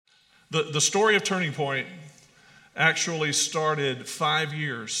The story of Turning Point actually started 5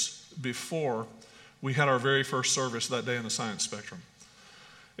 years before we had our very first service that day in the Science Spectrum.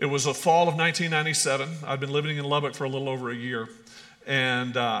 It was the fall of 1997. I'd been living in Lubbock for a little over a year,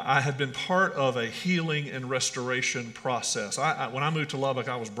 and I had been part of a healing and restoration process. When I moved to Lubbock,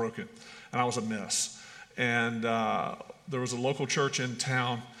 I was broken, and I was a mess. And there was a local church in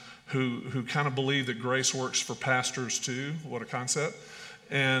town who kind of believed that grace works for pastors too. What a concept.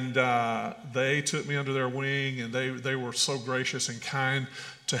 And they took me under their wing, and they were so gracious and kind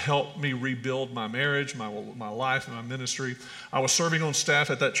to help me rebuild my marriage, my life, and my ministry. I was serving on staff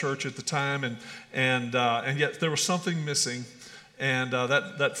at that church at the time, and yet there was something missing. And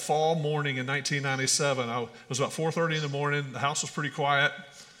that fall morning in 1997, it was about 4:30 in the morning. The house was pretty quiet.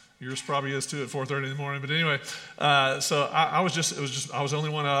 Yours probably is too at 4:30 in the morning. But anyway, so I was the only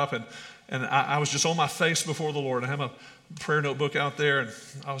one up, and I was just on my face before the Lord. I had my prayer notebook out there, and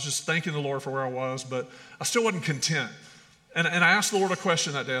I was just thanking the Lord for where I was, but I still wasn't content. And I asked the Lord a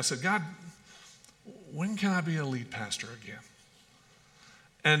question that day. I said, God, when can I be a lead pastor again?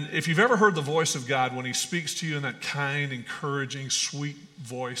 And if you've ever heard the voice of God when he speaks to you in that kind, encouraging, sweet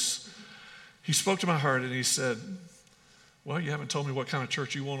voice, he spoke to my heart and he said, well, you haven't told me what kind of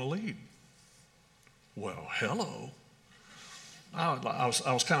church you want to lead. Well, hello. I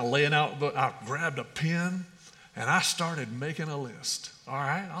was kind of laying out, but I grabbed a pen and I started making a list. All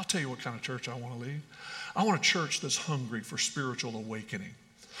right, I'll tell you what kind of church I want to lead. I want a church that's hungry for spiritual awakening.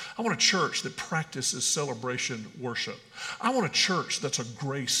 I want a church that practices celebration worship. I want a church that's a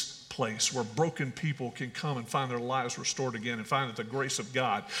grace place where broken people can come and find their lives restored again and find that the grace of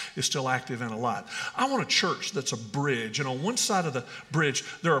God is still active and alive. I want a church that's a bridge, and on one side of the bridge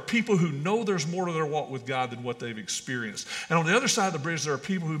there are people who know there's more to their walk with God than what they've experienced, and on the other side of the bridge there are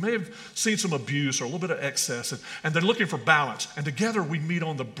people who may have seen some abuse or a little bit of excess, and they're looking for balance, and together we meet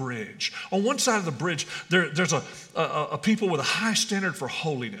on the bridge. On one side of the bridge there's a people with a high standard for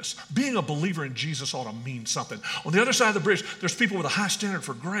holiness. Being a believer in Jesus ought to mean something. On the other side of the bridge there's people with a high standard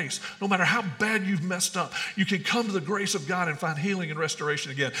for grace. No matter how bad you've messed up, you can come to the grace of God and find healing and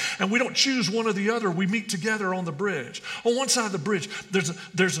restoration again. And we don't choose one or the other. We meet together on the bridge. On one side of the bridge,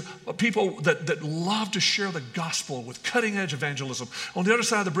 there's people that love to share the gospel with cutting-edge evangelism. On the other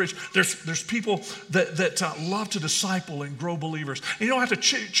side of the bridge, there's people that love to disciple and grow believers. And you don't have to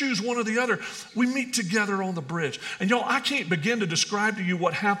choose one or the other. We meet together on the bridge. And I can't begin to describe to you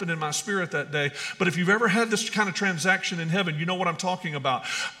what happened in my spirit that day, but if you've ever had this kind of transaction in heaven, you know what I'm talking about.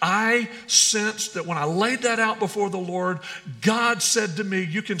 I sensed that when I laid that out before the Lord, God said to me,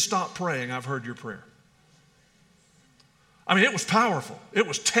 you can stop praying. I've heard your prayer. I mean, it was powerful. It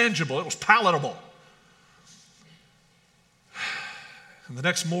was tangible. It was palatable. And the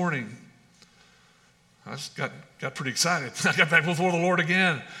next morning, I just got pretty excited. I got back before the Lord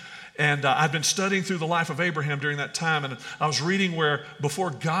again. And I'd been studying through the life of Abraham during that time. And I was reading where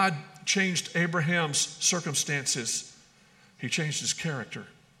before God changed Abraham's circumstances, he changed his character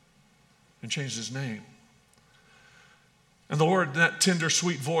and changed his name. And the Lord, in that tender,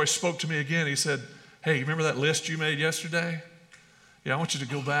 sweet voice, spoke to me again. He said, hey, you remember that list you made yesterday? Yeah, I want you to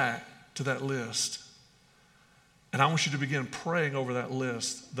go back to that list. And I want you to begin praying over that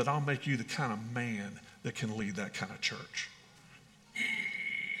list that I'll make you the kind of man that can lead that kind of church.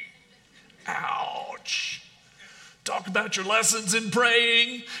 Ouch. Talk about your lessons in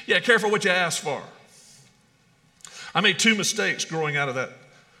praying. Yeah, careful what you ask for. I made 2 mistakes growing out of that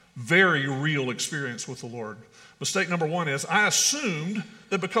very real experience with the Lord. Mistake number 1 is I assumed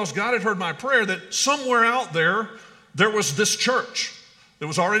that because God had heard my prayer that somewhere out there was this church that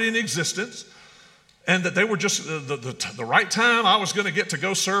was already in existence, and that they were just the right time I was going to get to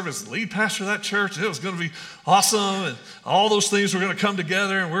go serve as the lead pastor of that church. It was going to be awesome, and all those things were going to come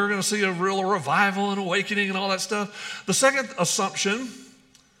together, and we were going to see a real revival and awakening and all that stuff. The second assumption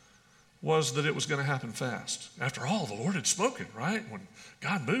was that it was going to happen fast. After all, the Lord had spoken, right? When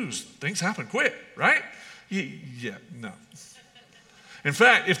God moves, things happen quick, right? Yeah, no. In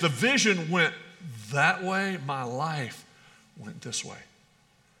fact, if the vision went that way, my life went this way.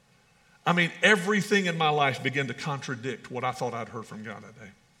 I mean, everything in my life began to contradict what I thought I'd heard from God that day.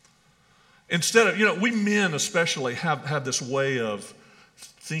 Instead of, we men especially have this way of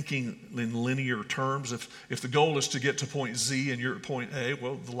thinking in linear terms. If the goal is to get to point Z and you're at point A,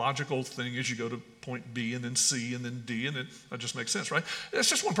 well, the logical thing is you go to point B and then C and then D, and then that just makes sense, right? It's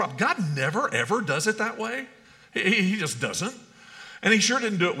just one problem. God never, ever does it that way. He just doesn't. And he sure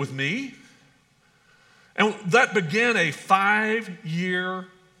didn't do it with me. And that began a 5-year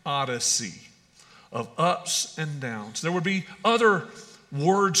odyssey of ups and downs. There would be other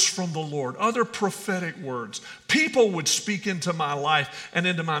words from the Lord, other prophetic words. People would speak into my life and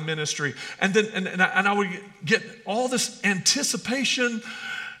into my ministry. And then and I would get all this anticipation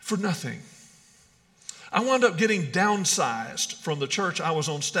for nothing. I wound up getting downsized from the church I was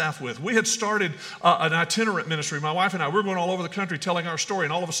on staff with. We had started an itinerant ministry. My wife and I, we were going all over the country telling our story,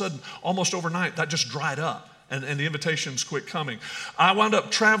 and all of a sudden, almost overnight, that just dried up. And the invitations quit coming. I wound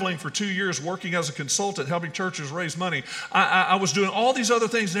up traveling for 2 years, working as a consultant, helping churches raise money. I was doing all these other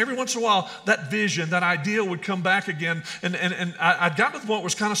things, and every once in a while, that vision, that idea would come back again. And I'd gotten to the point where it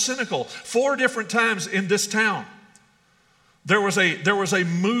was kind of cynical. 4 different times in this town, there was a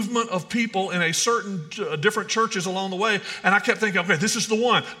movement of people in a certain different churches along the way, and I kept thinking, okay, this is the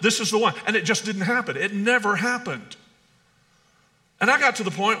one, and it just didn't happen. It never happened. And I got to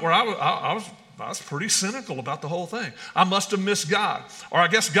the point where I was pretty cynical about the whole thing. I must have missed God. Or I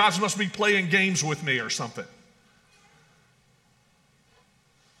guess God must be playing games with me or something.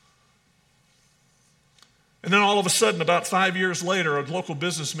 And then all of a sudden, about 5 years later, a local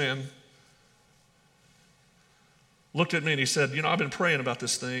businessman looked at me and he said, I've been praying about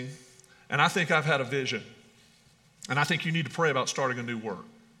this thing, and I think I've had a vision. And I think you need to pray about starting a new work.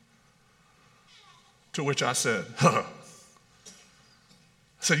 To which I said, I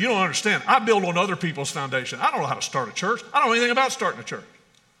said, you don't understand. I build on other people's foundation. I don't know how to start a church. I don't know anything about starting a church.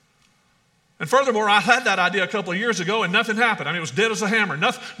 And furthermore, I had that idea a couple of years ago and nothing happened. I mean, it was dead as a hammer.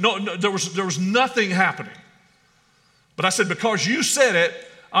 There was nothing happening. But I said, because you said it,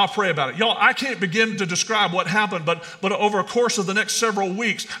 I'll pray about it. Y'all, I can't begin to describe what happened, but over a course of the next several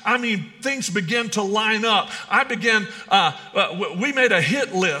weeks, things began to line up. We made a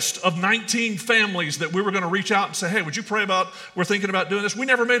hit list of 19 families that we were going to reach out and say, hey, would you pray about, we're thinking about doing this. We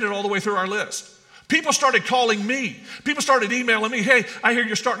never made it all the way through our list. People started calling me. People started emailing me, hey, I hear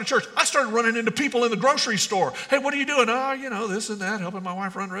you're starting a church. I started running into people in the grocery store. Hey, what are you doing? Oh, this and that, helping my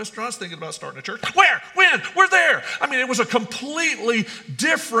wife run restaurants, thinking about starting a church. Where? When? We're there. It was a completely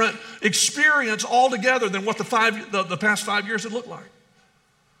different experience altogether than what the past 5 years had looked like.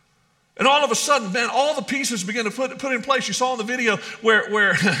 And all of a sudden, man, all the pieces began to put in place. You saw in the video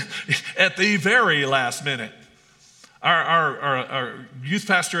where at the very last minute, Our youth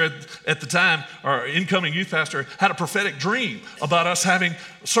pastor at the time, our incoming youth pastor, had a prophetic dream about us having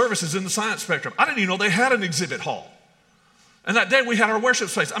services in the Science Spectrum. I didn't even know they had an exhibit hall. And that day we had our worship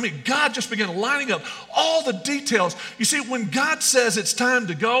space. God just began lining up all the details. You see, when God says it's time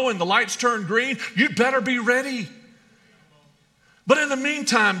to go and the lights turn green, you better be ready. But in the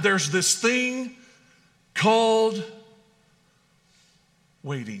meantime, there's this thing called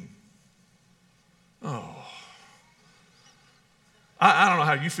waiting. Oh. I don't know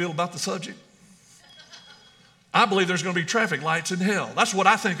how you feel about the subject. I believe there's going to be traffic lights in hell. That's what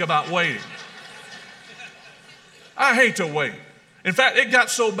I think about waiting. I hate to wait. In fact, it got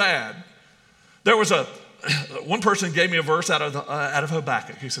so bad. There was one person gave me a verse out of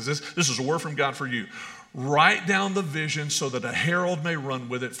Habakkuk. He says, this is a word from God for you. Write down the vision so that a herald may run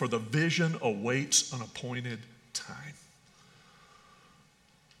with it, for the vision awaits an appointed time.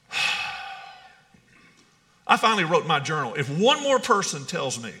 I finally wrote in my journal, if one more person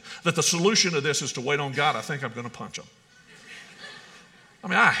tells me that the solution to this is to wait on God, I think I'm going to punch them.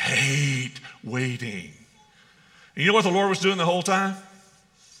 I hate waiting. And you know what the Lord was doing the whole time?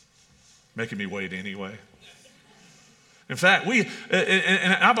 Making me wait anyway. In fact,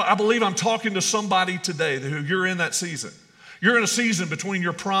 I believe I'm talking to somebody today who you're in that season. You're in a season between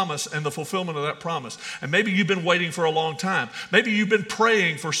your promise and the fulfillment of that promise. And maybe you've been waiting for a long time. Maybe you've been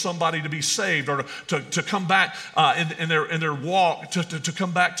praying for somebody to be saved or to come back in their walk, to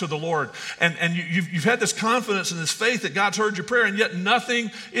come back to the Lord. And you've had this confidence and this faith that God's heard your prayer, and yet nothing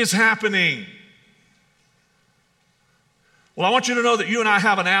is happening. Well, I want you to know that you and I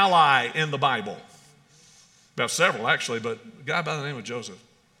have an ally in the Bible. About several, actually, but a guy by the name of Joseph.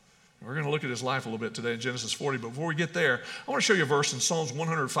 We're going to look at his life a little bit today in Genesis 40, but before we get there, I want to show you a verse in Psalms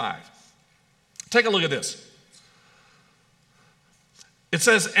 105. Take a look at this. It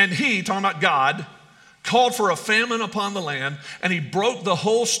says, and he, talking about God, called for a famine upon the land, and he broke the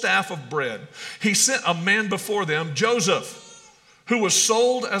whole staff of bread. He sent a man before them, Joseph, who was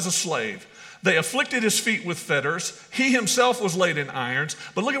sold as a slave. They afflicted his feet with fetters. He himself was laid in irons.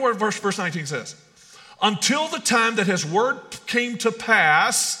 But look at what verse 19 says. Until the time that his word came to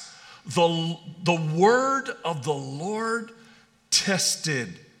pass, the word of the Lord tested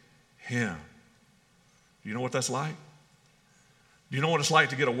him. Do you know what that's like? Do you know what it's like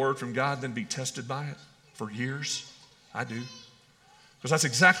to get a word from God and then be tested by it for years? I do. Because that's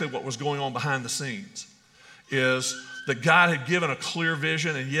exactly what was going on behind the scenes, is that God had given a clear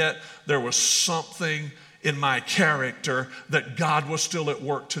vision, and yet there was something in my character that God was still at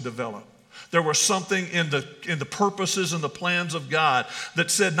work to develop. There was something in the purposes and the plans of God that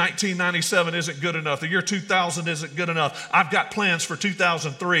said 1997 isn't good enough. The year 2000 isn't good enough. I've got plans for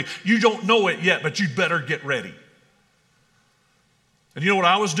 2003. You don't know it yet, but you'd better get ready. And you know what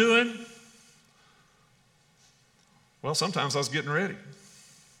I was doing? Well, sometimes I was getting ready.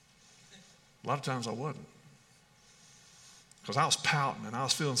 A lot of times I wasn't. Because I was pouting and I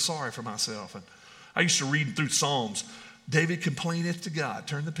was feeling sorry for myself. And I used to read through Psalms. David complaineth to God.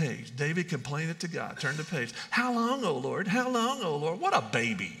 Turn the page. David complaineth to God. Turn the page. How long, O Lord? How long, O Lord? What a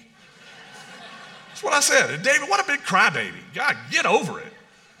baby. That's what I said. And David, what a big crybaby. God, get over it.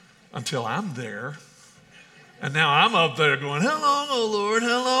 Until I'm there. And now I'm up there going, how long, O Lord?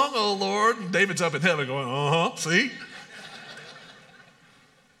 How long, O Lord? And David's up in heaven going, see?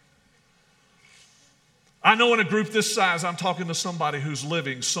 I know in a group this size, I'm talking to somebody who's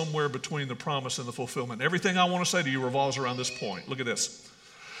living somewhere between the promise and the fulfillment. Everything I want to say to you revolves around this point. Look at this.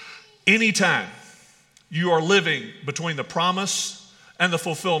 Anytime you are living between the promise and the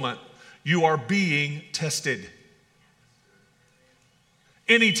fulfillment, you are being tested.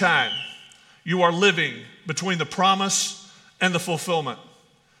 Anytime you are living between the promise and the fulfillment,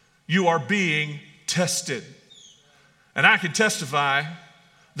 you are being tested. And I can testify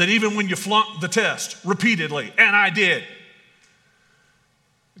that even when you flunk the test repeatedly, and I did,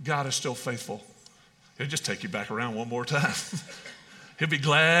 God is still faithful. He'll just take you back around one more time. He'll be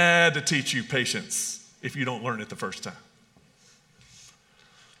glad to teach you patience if you don't learn it the first time.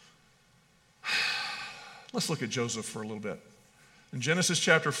 Let's look at Joseph for a little bit. In Genesis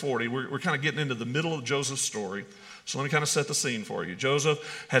chapter 40, we're kind of getting into the middle of Joseph's story. So let me kind of set the scene for you.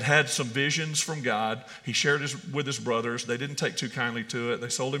 Joseph had some visions from God. He shared with his brothers. They didn't take too kindly to it. They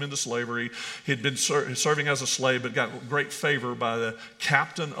sold him into slavery. He'd been serving as a slave, but got great favor by the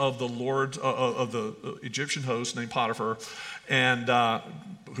captain of the Lord of the Egyptian host named Potiphar, and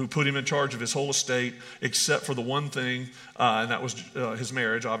who put him in charge of his whole estate, except for the one thing, and that was his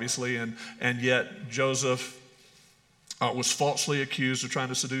marriage, obviously. And yet Joseph was falsely accused of trying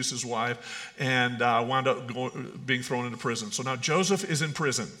to seduce his wife and wound up being thrown into prison. So now Joseph is in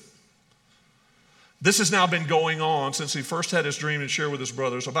prison. This has now been going on since he first had his dream and shared with his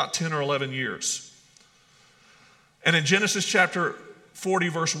brothers, about 10 or 11 years. And in Genesis chapter 40,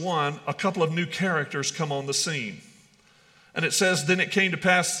 verse 1, a couple of new characters come on the scene. And it says, then it came to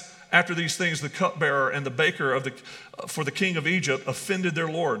pass after these things, the cupbearer and the baker for the king of Egypt offended their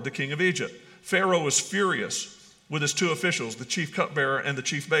lord, the king of Egypt. Pharaoh was furious with his two officials, the chief cupbearer and the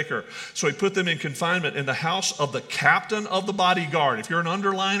chief baker. So he put them in confinement in the house of the captain of the bodyguard. If you're an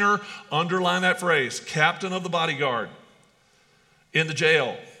underliner, underline that phrase, captain of the bodyguard, in the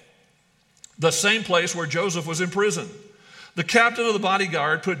jail. The same place where Joseph was in prison. The captain of the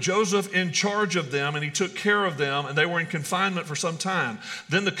bodyguard put Joseph in charge of them, and he took care of them, and they were in confinement for some time.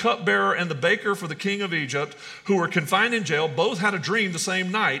 Then the cupbearer and the baker for the king of Egypt, who were confined in jail, both had a dream the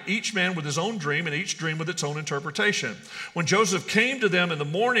same night, each man with his own dream, and each dream with its own interpretation. When Joseph came to them in the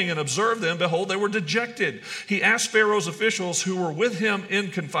morning and observed them, behold, they were dejected. He asked Pharaoh's officials who were with him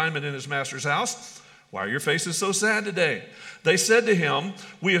in confinement in his master's house, why are your faces so sad today? They said to him,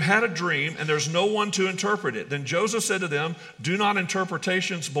 we have had a dream and there's no one to interpret it. Then Joseph said to them, do not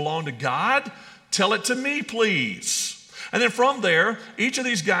interpretations belong to God? Tell it to me, please. And then from there, each of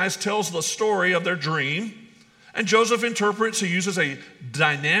these guys tells the story of their dream. And Joseph interprets. He uses a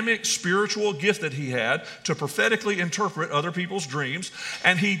dynamic spiritual gift that he had to prophetically interpret other people's dreams.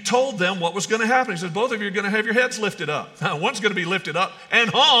 And he told them what was going to happen. He said, both of you are going to have your heads lifted up. One's going to be lifted up and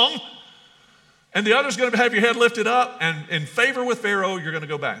hung. And the other's going to have your head lifted up, and in favor with Pharaoh, you're going to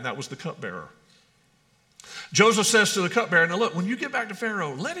go back. And that was the cupbearer. Joseph says to the cupbearer, now look, when you get back to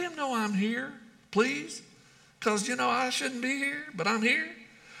Pharaoh, let him know I'm here, please. Because, I shouldn't be here, but I'm here.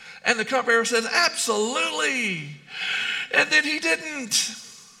 And the cupbearer says, absolutely. And then he didn't.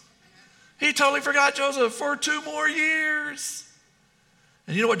 He totally forgot Joseph for 2 more years.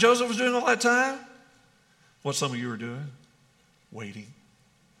 And you know what Joseph was doing all that time? What some of you are doing? Waiting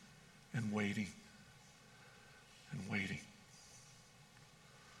and waiting and waiting.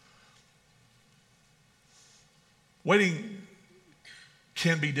 Waiting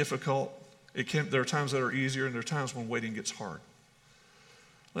can be difficult. There are times that are easier, and there are times when waiting gets hard.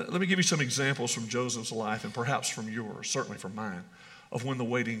 Let me give you some examples from Joseph's life, and perhaps from yours, certainly from mine, of when the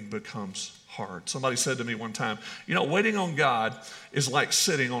waiting becomes hard. Somebody said to me one time, waiting on God is like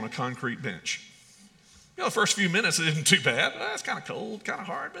sitting on a concrete bench. The first few minutes it isn't too bad. It's kind of cold, kind of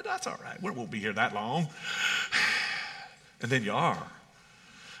hard, but that's all right. We won't be here that long. And then you are.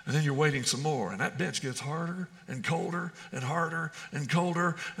 And then you're waiting some more, and that bench gets harder and colder and harder and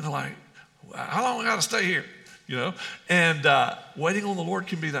colder. And they're like, how long I got to stay here? And waiting on the Lord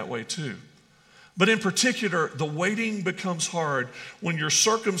can be that way too. But in particular, the waiting becomes hard when your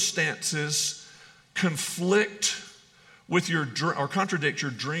circumstances conflict with or contradict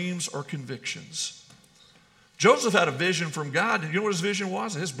your dreams or convictions. Joseph had a vision from God, and you know what his vision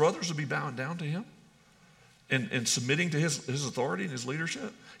was? His brothers would be bowing down to him and submitting to his authority and his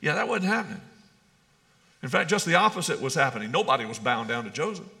leadership. Yeah, that wasn't happening. In fact, just the opposite was happening. Nobody was bowing down to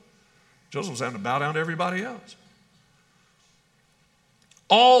Joseph. Joseph was having to bow down to everybody else.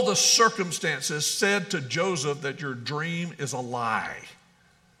 All the circumstances said to Joseph that your dream is a lie.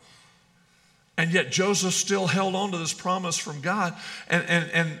 And yet Joseph still held on to this promise from God.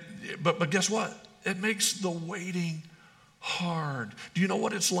 But guess what? It makes the waiting hard. Do you know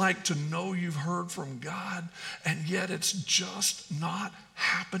what it's like to know you've heard from God and yet it's just not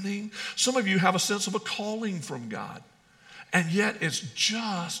happening? Some of you have a sense of a calling from God and yet it's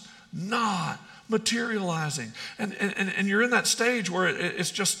just not materializing. And you're in that stage where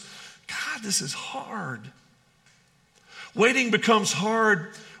it's just, God, this is hard. Waiting becomes hard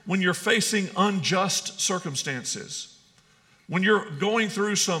when you're facing unjust circumstances, when you're going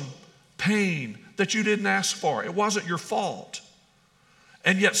through some pain that you didn't ask for. It wasn't your fault.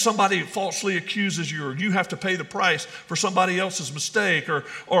 And yet somebody falsely accuses you, or you have to pay the price for somebody else's mistake, or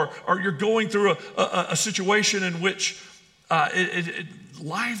you're going through a situation in which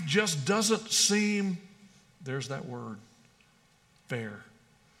life just doesn't seem, there's that word, fair.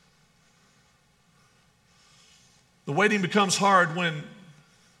 The waiting becomes hard when,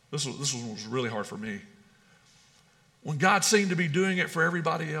 this one was really hard for me, when God seemed to be doing it for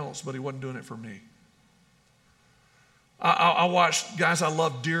everybody else, but he wasn't doing it for me. I watched guys I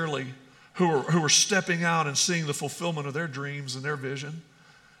love dearly who were stepping out and seeing the fulfillment of their dreams and their vision.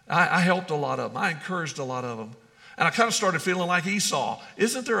 I helped a lot of them. I encouraged a lot of them. And I kind of started feeling like Esau.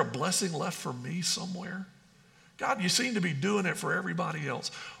 Isn't there a blessing left for me somewhere? God, you seem to be doing it for everybody else.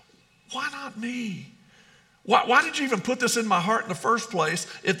 Why not me? Why did you even put this in my heart in the first place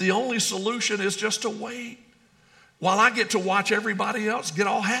if the only solution is just to wait while I get to watch everybody else get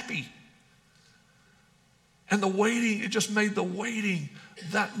all happy? And the waiting, it just made the waiting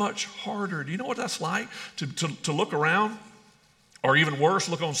that much harder. Do you know what that's like? To look around, or even worse,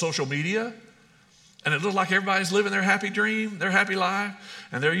 look on social media, and it looks like everybody's living their happy dream, their happy life,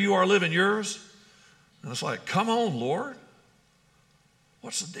 and there you are living yours. And it's like, come on, Lord.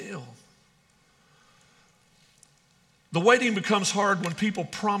 What's the deal? The waiting becomes hard when people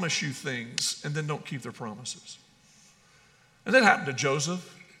promise you things and then don't keep their promises. And that happened to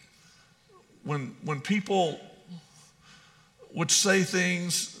Joseph. When people would say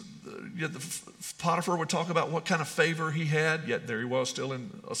things, Potiphar would talk about what kind of favor he had, yet there he was still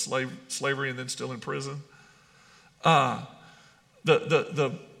in slavery and then still in prison. The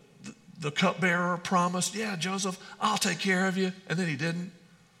cupbearer promised, yeah, Joseph, I'll take care of you, and then he didn't.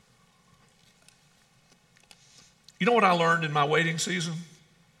 You know what I learned in my waiting season?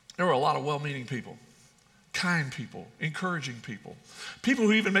 There were a lot of well-meaning people. Kind people, encouraging people, people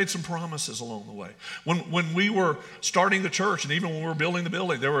who even made some promises along the way. When we were starting the church and even when we were building the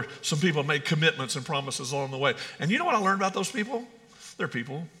building, there were some people who made commitments and promises along the way. And you know what I learned about those people? They're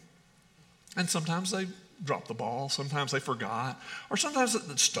people. And sometimes they dropped the ball, sometimes they forgot, or sometimes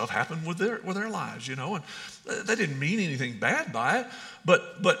stuff happened with their lives, and they didn't mean anything bad by it. But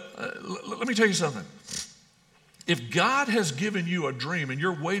let me tell you something. If God has given you a dream and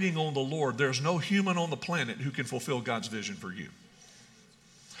you're waiting on the Lord, there's no human on the planet who can fulfill God's vision for you.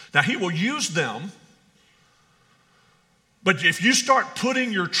 Now, he will use them, but if you start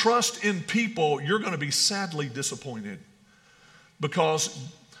putting your trust in people, you're going to be sadly disappointed, because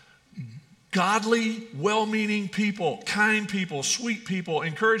godly, well-meaning people, kind people, sweet people,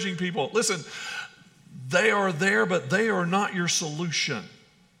 encouraging people, listen, they are there, but they are not your solution.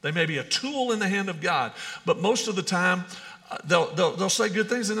 They may be a tool in the hand of God, but most of the time they'll say good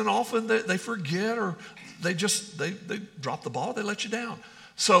things, and then often they forget, or they drop the ball, they let you down.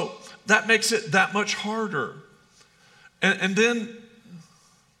 So that makes it that much harder. And then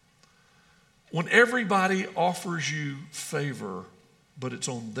when everybody offers you favor, but it's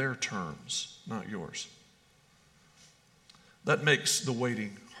on their terms, not yours, that makes the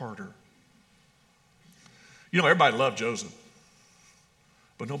waiting harder. Everybody loved Joseph,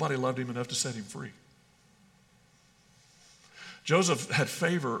 but nobody loved him enough to set him free. Joseph had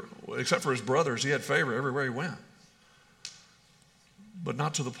favor, except for his brothers, he had favor everywhere he went. But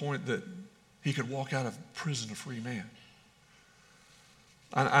not to the point that he could walk out of prison a free man.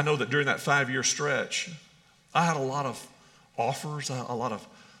 I know that during that 5-year stretch, I had a lot of offers, a lot of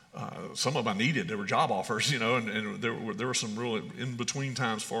some of them I needed. There were job offers, and there were some real in-between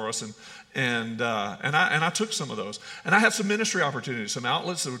times for us. And I took some of those. And I had some ministry opportunities, some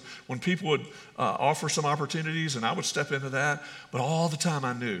outlets that when people would offer some opportunities, and I would step into that. But all the time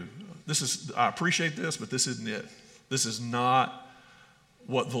I knew, I appreciate this, but this isn't it. This is not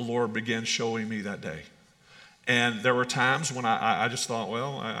what the Lord began showing me that day. And there were times when I just thought,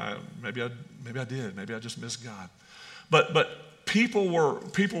 well, maybe I did. Maybe I just missed God. But people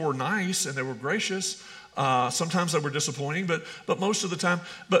were nice and they were gracious. Sometimes they were disappointing, but most of the time,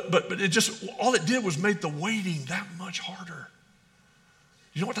 but it just, all it did was make the waiting that much harder.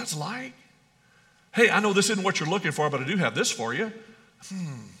 You know what that's like? Hey, I know this isn't what you're looking for, but I do have this for you.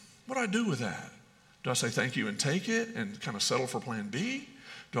 What do I do with that? Do I say thank you and take it and kind of settle for plan B?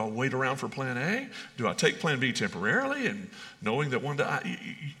 Do I wait around for plan A? Do I take plan B temporarily and knowing that one day,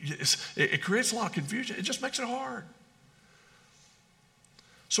 it creates a lot of confusion. It just makes it hard.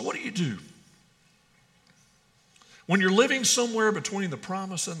 So what do you do? When you're living somewhere between the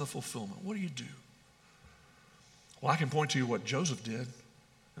promise and the fulfillment, what do you do? Well, I can point to you what Joseph did, and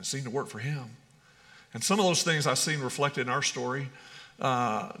it seemed to work for him. And some of those things I've seen reflected in our story,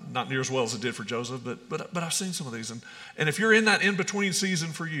 not near as well as it did for Joseph, but I've seen some of these. And if you're in that in-between season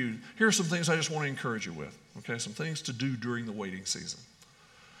for you, here are some things I just want to encourage you with, okay? Some things to do during the waiting season.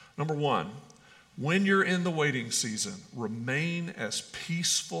 Number one, when you're in the waiting season, remain as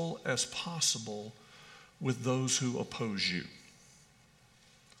peaceful as possible with those who oppose you.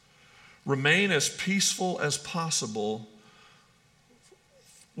 Remain as peaceful as possible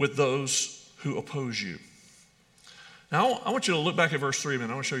with those who oppose you. Now, I want you to look back at verse 3 a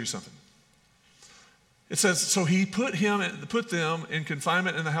minute. I want to show you something. It says, so he put them in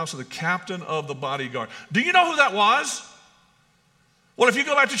confinement in the house of the captain of the bodyguard. Do you know who that was? Well, if you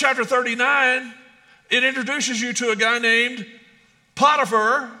go back to chapter 39, it introduces you to a guy named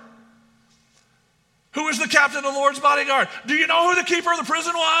Potiphar, who was the captain of the Lord's bodyguard. Do you know who the keeper of the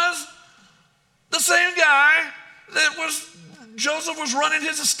prison was? The same guy that Joseph was running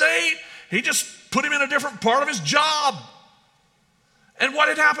his estate. He just put him in a different part of his job. And what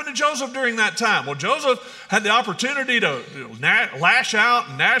had happened to Joseph during that time? Well, Joseph had the opportunity to lash out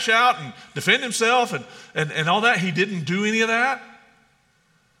and gnash out and defend himself and all that. He didn't do any of that.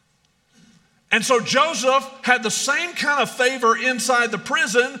 And so Joseph had the same kind of favor inside the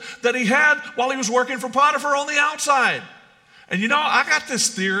prison that he had while he was working for Potiphar on the outside. And I got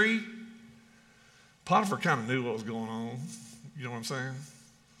this theory. Potiphar kind of knew what was going on. You know what I'm saying?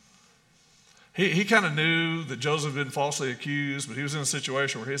 He kind of knew that Joseph had been falsely accused, but he was in a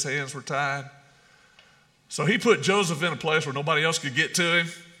situation where his hands were tied. So he put Joseph in a place where nobody else could get to him.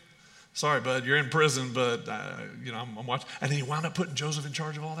 Sorry, bud, you're in prison, but I'm watching. And then he wound up putting Joseph in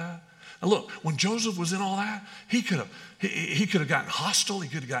charge of all that. Now look, when Joseph was in all that, he could have gotten hostile. He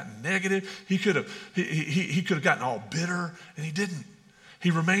could have gotten negative. He could have gotten all bitter, and he didn't.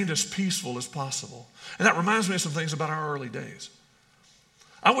 He remained as peaceful as possible. And that reminds me of some things about our early days.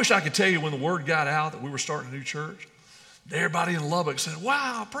 I wish I could tell you when the word got out that we were starting a new church, everybody in Lubbock said,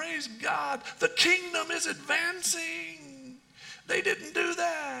 wow, praise God, the kingdom is advancing. They didn't do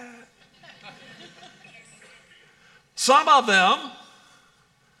that. Some of them,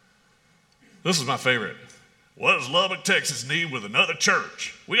 this is my favorite. What does Lubbock, Texas need with another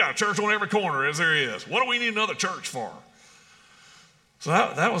church? We got a church on every corner as there is. What do we need another church for? So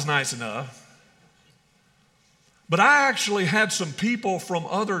that was nice enough. But I actually had some people from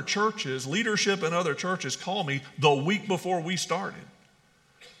other churches, leadership in other churches, call me the week before we started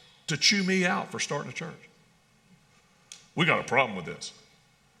to chew me out for starting a church. We got a problem with this.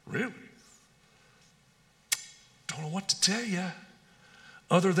 Really? Don't know what to tell you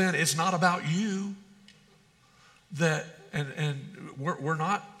other than it's not about you. And we're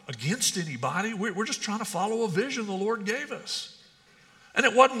not against anybody. We're just trying to follow a vision the Lord gave us. And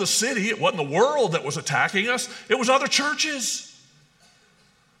it wasn't the city, it wasn't the world that was attacking us, it was other churches.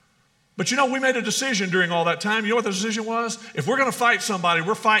 But we made a decision during all that time. You know what the decision was? If we're going to fight somebody,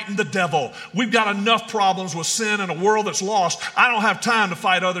 we're fighting the devil. We've got enough problems with sin and a world that's lost. I don't have time to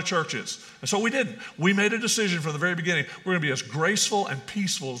fight other churches. And so we didn't. We made a decision from the very beginning. We're going to be as graceful and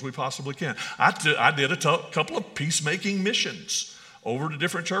peaceful as we possibly can. I did a couple of peacemaking missions over to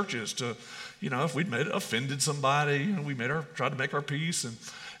different churches to, if we'd offended somebody, we tried to make our peace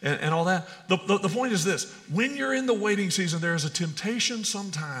and all that. The point is this: when you're in the waiting season, there is a temptation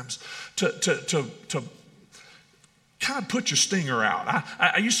sometimes to kind of put your stinger out.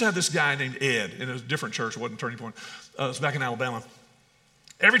 I used to have this guy named Ed in a different church. It wasn't Turning Point. It was back in Alabama.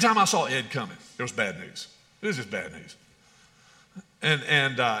 Every time I saw Ed coming, it was bad news. It was just bad news. And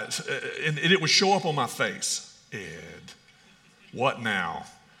it would show up on my face. Ed, what now?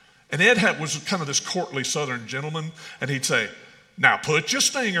 And Ed was kind of this courtly Southern gentleman, and he'd say, now put your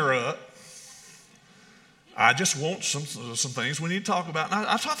stinger up. I just want some things we need to talk about. And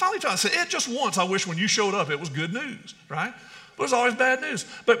I finally tried to say, Ed, just once, I wish when you showed up it was good news, right? But it was always bad news.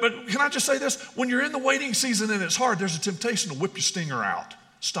 But can I just say this? When you're in the waiting season and it's hard, there's a temptation to whip your stinger out.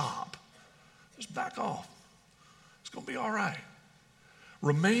 Stop. Just back off. It's going to be all right.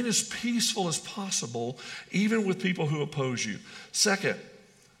 Remain as peaceful as possible, even with people who oppose you. Second,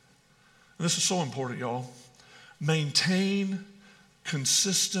 and this is so important, y'all, maintain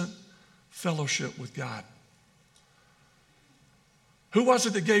consistent fellowship with God. Who was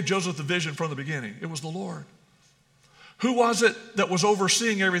it that gave Joseph the vision from the beginning? It was the Lord. Who was it that was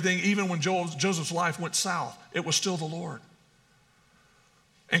overseeing everything even when Joseph's life went south? It was still the Lord.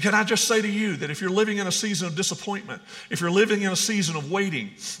 And can I just say to you that if you're living in a season of disappointment, if you're living in a season of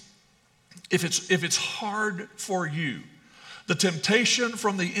waiting, if it's hard for you, the temptation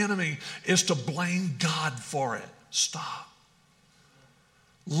from the enemy is to blame God for it. Stop.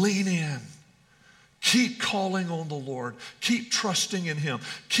 Lean in. Keep calling on the Lord. Keep trusting in Him.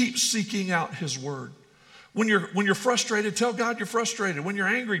 Keep seeking out His word. When you're frustrated, tell God you're frustrated. When you're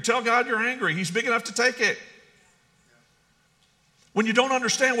angry, tell God you're angry. He's big enough to take it. When you don't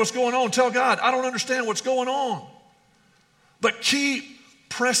understand what's going on, tell God, I don't understand what's going on. But keep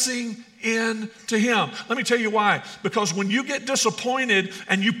pressing in to Him. Let me tell you why. Because when you get disappointed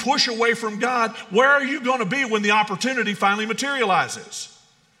and you push away from God, where are you going to be when the opportunity finally materializes?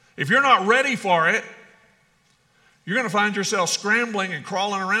 If you're not ready for it, you're going to find yourself scrambling and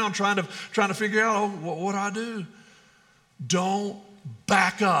crawling around trying to figure out, what do I do? Don't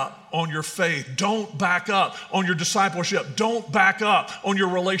back up on your faith. Don't back up on your discipleship. Don't back up on your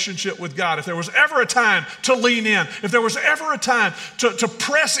relationship with God. If there was ever a time to lean in, if there was ever a time to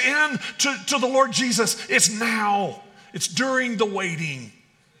press in to the Lord Jesus, it's now. It's during the waiting.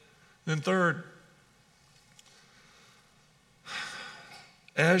 Then third,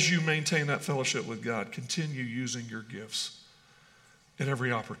 as you maintain that fellowship with God, continue using your gifts at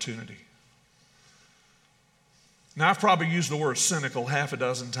every opportunity. Now, I've probably used the word cynical half a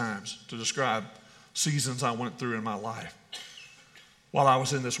dozen times to describe seasons I went through in my life while I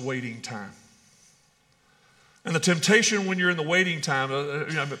was in this waiting time. And the temptation when you're in the waiting time,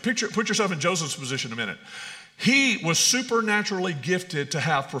 put yourself in Joseph's position a minute. He was supernaturally gifted to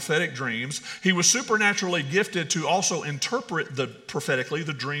have prophetic dreams. He was supernaturally gifted to also interpret prophetically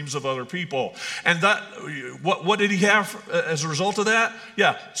the dreams of other people. And that, what did he have as a result of that?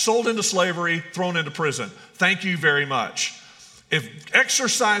 Yeah, sold into slavery, thrown into prison. Thank you very much. If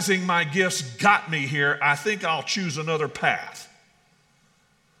exercising my gifts got me here, I think I'll choose another path.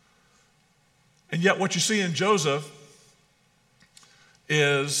 And yet what you see in Joseph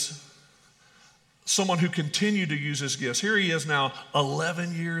is someone who continued to use his gifts. Here he is now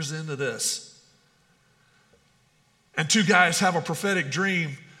 11 years into this. And two guys have a prophetic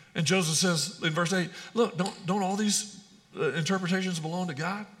dream. And Joseph says in verse 8, look, don't all these interpretations belong to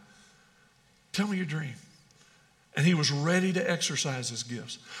God? Tell me your dream. And he was ready to exercise his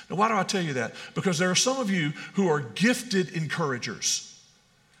gifts. Now, why do I tell you that? Because there are some of you who are gifted encouragers.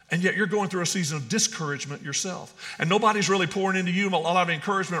 And yet you're going through a season of discouragement yourself. And nobody's really pouring into you a lot of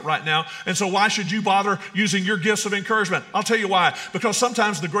encouragement right now. And so why should you bother using your gifts of encouragement? I'll tell you why. Because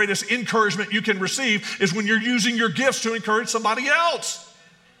sometimes the greatest encouragement you can receive is when you're using your gifts to encourage somebody else.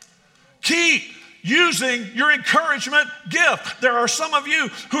 Keep using your encouragement gift. There are some of you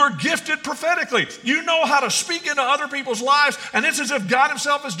who are gifted prophetically. You know how to speak into other people's lives, and it's as if God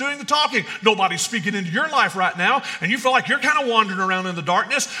Himself is doing the talking. Nobody's speaking into your life right now, and you feel like you're kind of wandering around in the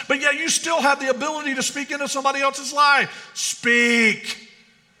darkness, but yet you still have the ability to speak into somebody else's life. Speak.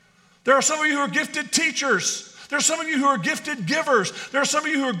 There are some of you who are gifted teachers. There are some of you who are gifted givers. There are some of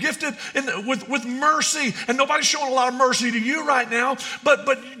you who are gifted with mercy, and nobody's showing a lot of mercy to you right now, but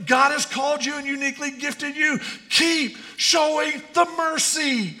God has called you and uniquely gifted you. Keep showing the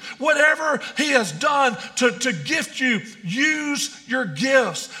mercy. Whatever He has done to gift you, use your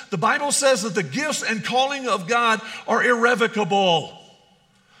gifts. The Bible says that the gifts and calling of God are irrevocable.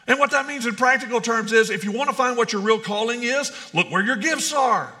 And what that means in practical terms is if you want to find what your real calling is, look where your gifts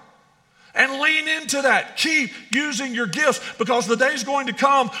are. And lean into that. Keep using your gifts, because the day's going to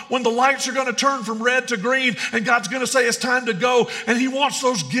come when the lights are going to turn from red to green, and God's going to say it's time to go, and He wants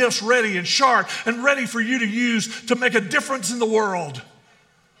those gifts ready and sharp and ready for you to use to make a difference in the world.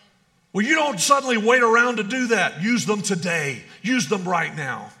 Well, you don't suddenly wait around to do that. Use them today. Use them right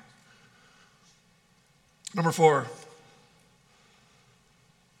now. Number 4,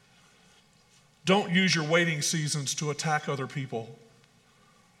 don't use your waiting seasons to attack other people.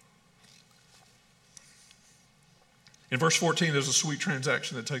 In verse 14, there's a sweet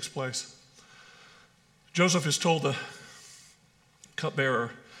transaction that takes place. Joseph has told the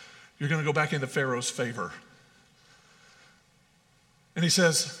cupbearer, you're going to go back into Pharaoh's favor. And he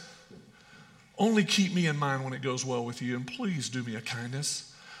says, only keep me in mind when it goes well with you, and please do me a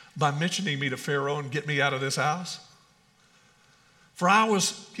kindness by mentioning me to Pharaoh and get me out of this house. For I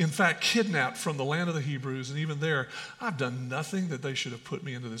was, in fact, kidnapped from the land of the Hebrews, and even there, I've done nothing that they should have put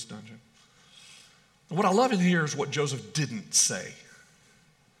me into this dungeon. And what I love in here is what Joseph didn't say.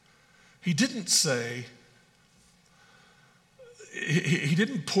 He didn't say, he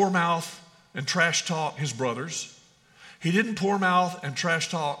didn't poor mouth and trash talk his brothers. He didn't poor mouth and trash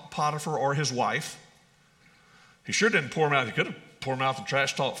talk Potiphar or his wife. He sure didn't poor mouth. He could have poor mouth and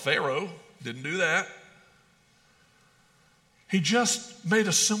trash talk Pharaoh. Didn't do that. He just made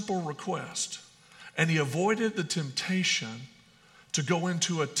a simple request, and he avoided the temptation to go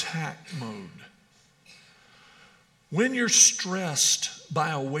into attack mode. When you're stressed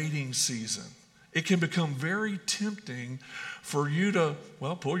by a waiting season, it can become very tempting for you to,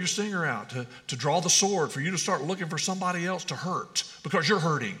 pull your stinger out, to draw the sword, for you to start looking for somebody else to hurt because you're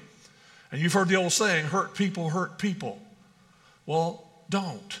hurting. And you've heard the old saying, hurt people hurt people. Well,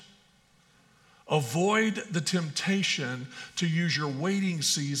 don't. Avoid the temptation to use your waiting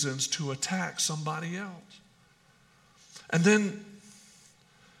seasons to attack somebody else. And then,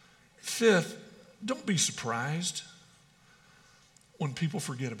 fifth, don't be surprised when people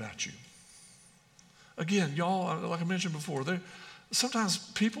forget about you. Again, y'all, like I mentioned before, sometimes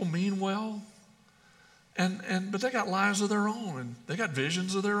people mean well, but they got lives of their own, and they got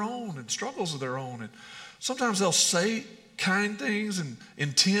visions of their own, and struggles of their own. And sometimes they'll say kind things and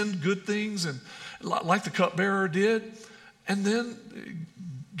intend good things, and like the cupbearer did, and then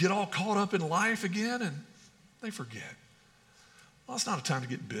get all caught up in life again, and they forget. Well, it's not a time to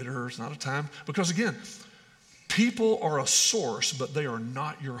get bitter. It's not a time, because again, people are a source, but they are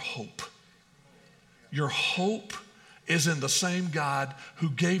not your hope. Your hope is in the same God who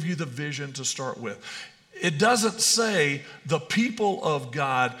gave you the vision to start with. It doesn't say the people of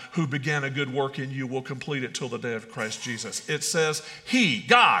God who began a good work in you will complete it till the day of Christ Jesus. It says He,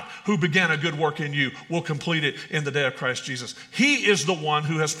 God, who began a good work in you will complete it in the day of Christ Jesus. He is the one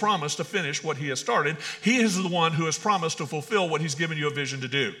who has promised to finish what He has started. He is the one who has promised to fulfill what He's given you a vision to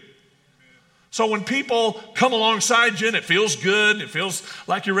do. So when people come alongside you and it feels good, it feels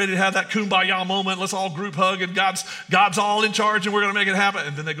like you're ready to have that kumbaya moment, let's all group hug and God's all in charge and we're going to make it happen,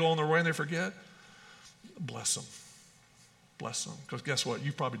 and then they go on their way and they forget, bless them. Bless them. Because guess what?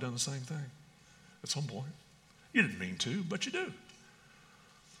 You've probably done the same thing at some point. You didn't mean to, but you do.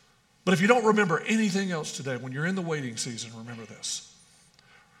 But if you don't remember anything else today, when you're in the waiting season, remember this.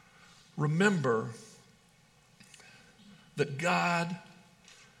 Remember that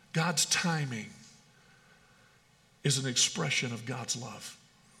God's timing is an expression of God's love.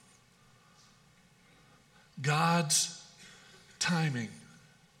 God's timing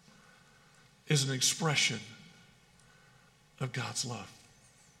is an expression of God's love.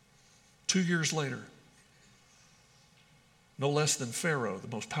 2 years later, no less than Pharaoh, the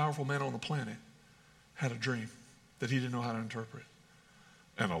most powerful man on the planet, had a dream that he didn't know how to interpret.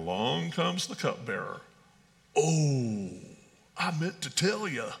 And along comes the cupbearer. Oh, I meant to tell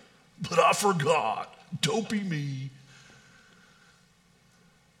you, but I forgot. Dopey me.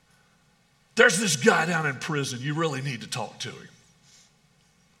 There's this guy down in prison. You really need to talk to him.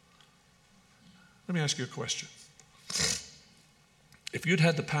 Let me ask you a question. If you'd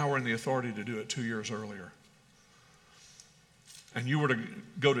had the power and the authority to do it 2 years earlier, and you were to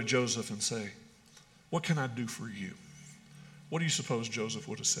go to Joseph and say, what can I do for you? What do you suppose Joseph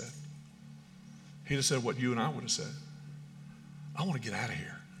would have said? He'd have said what you and I would have said. I want to get out of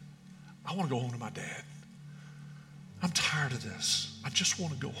here. I want to go home to my dad. I'm tired of this. I just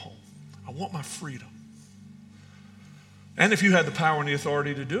want to go home. I want my freedom. And if you had the power and the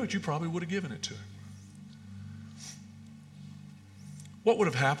authority to do it, you probably would have given it to him. What would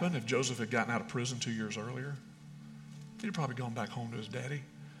have happened if Joseph had gotten out of prison 2 years earlier? He'd have probably gone back home to his daddy,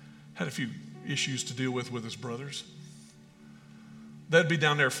 had a few issues to deal with his brothers. They'd be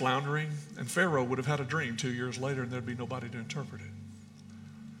down there floundering, and Pharaoh would have had a dream 2 years later, and there'd be nobody to interpret it.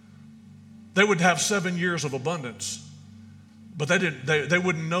 They would have 7 years of abundance, but they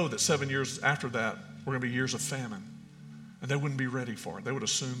wouldn't know that 7 years after that were going to be years of famine, and they wouldn't be ready for it. They would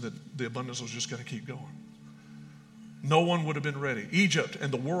assume that the abundance was just going to keep going. No one would have been ready. Egypt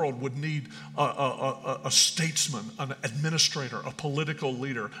and the world would need a statesman, an administrator, a political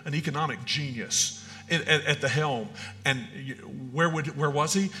leader, an economic genius at the helm. And where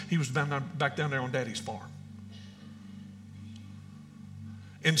was he? He was back down there on Daddy's farm.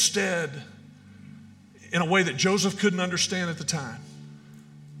 Instead, in a way that Joseph couldn't understand at the time.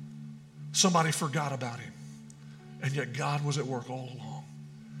 Somebody forgot about him. And yet God was at work all along.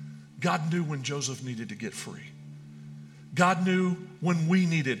 God knew when Joseph needed to get free. God knew when we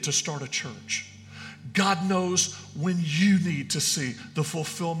needed to start a church. God knows when you need to see the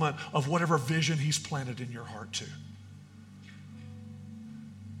fulfillment of whatever vision He's planted in your heart too.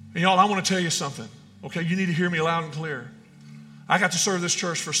 And y'all, I want to tell you something. Okay, you need to hear me loud and clear. I got to serve this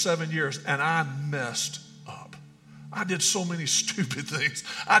church for 7 years, and I messed up. I did so many stupid things.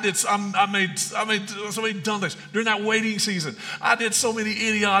 I made so many dumb things. During that waiting season, I did so many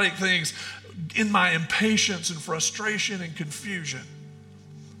idiotic things in my impatience and frustration and confusion.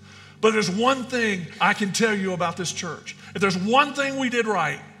 But there's one thing I can tell you about this church. If there's one thing we did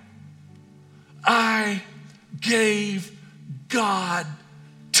right, I gave God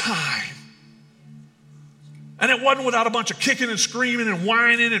time. And it wasn't without a bunch of kicking and screaming and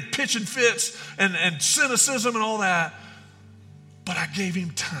whining and pitching fits and cynicism and all that. But I gave Him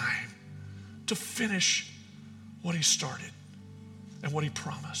time to finish what He started and what He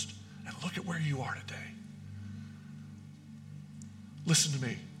promised. And look at where you are today. Listen to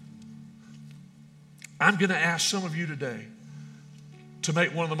me. I'm going to ask some of you today to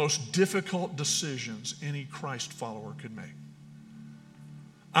make one of the most difficult decisions any Christ follower could make.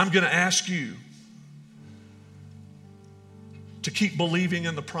 I'm going to ask you to keep believing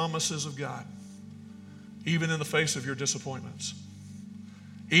in the promises of God, even in the face of your disappointments,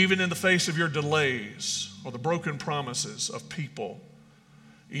 even in the face of your delays or the broken promises of people,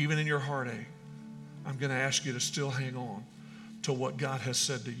 even in your heartache. I'm going to ask you to still hang on to what God has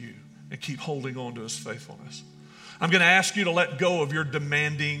said to you and keep holding on to His faithfulness. I'm going to ask you to let go of your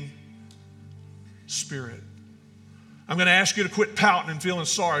demanding spirit. I'm going to ask you to quit pouting and feeling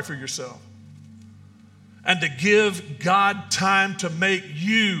sorry for yourself, and to give God time to make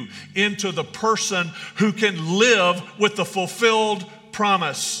you into the person who can live with the fulfilled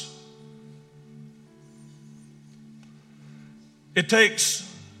promise. It takes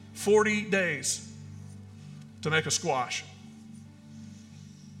 40 days to make a squash.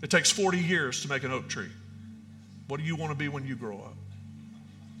 It takes 40 years to make an oak tree. What do you want to be when you grow up?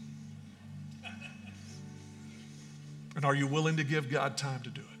 And are you willing to give God time to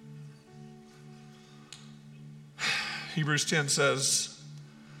do it? Hebrews 10 says,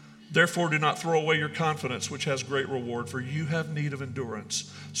 therefore do not throw away your confidence, which has great reward, for you have need of endurance,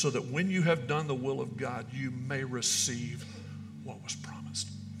 so that when you have done the will of God, you may receive what was promised.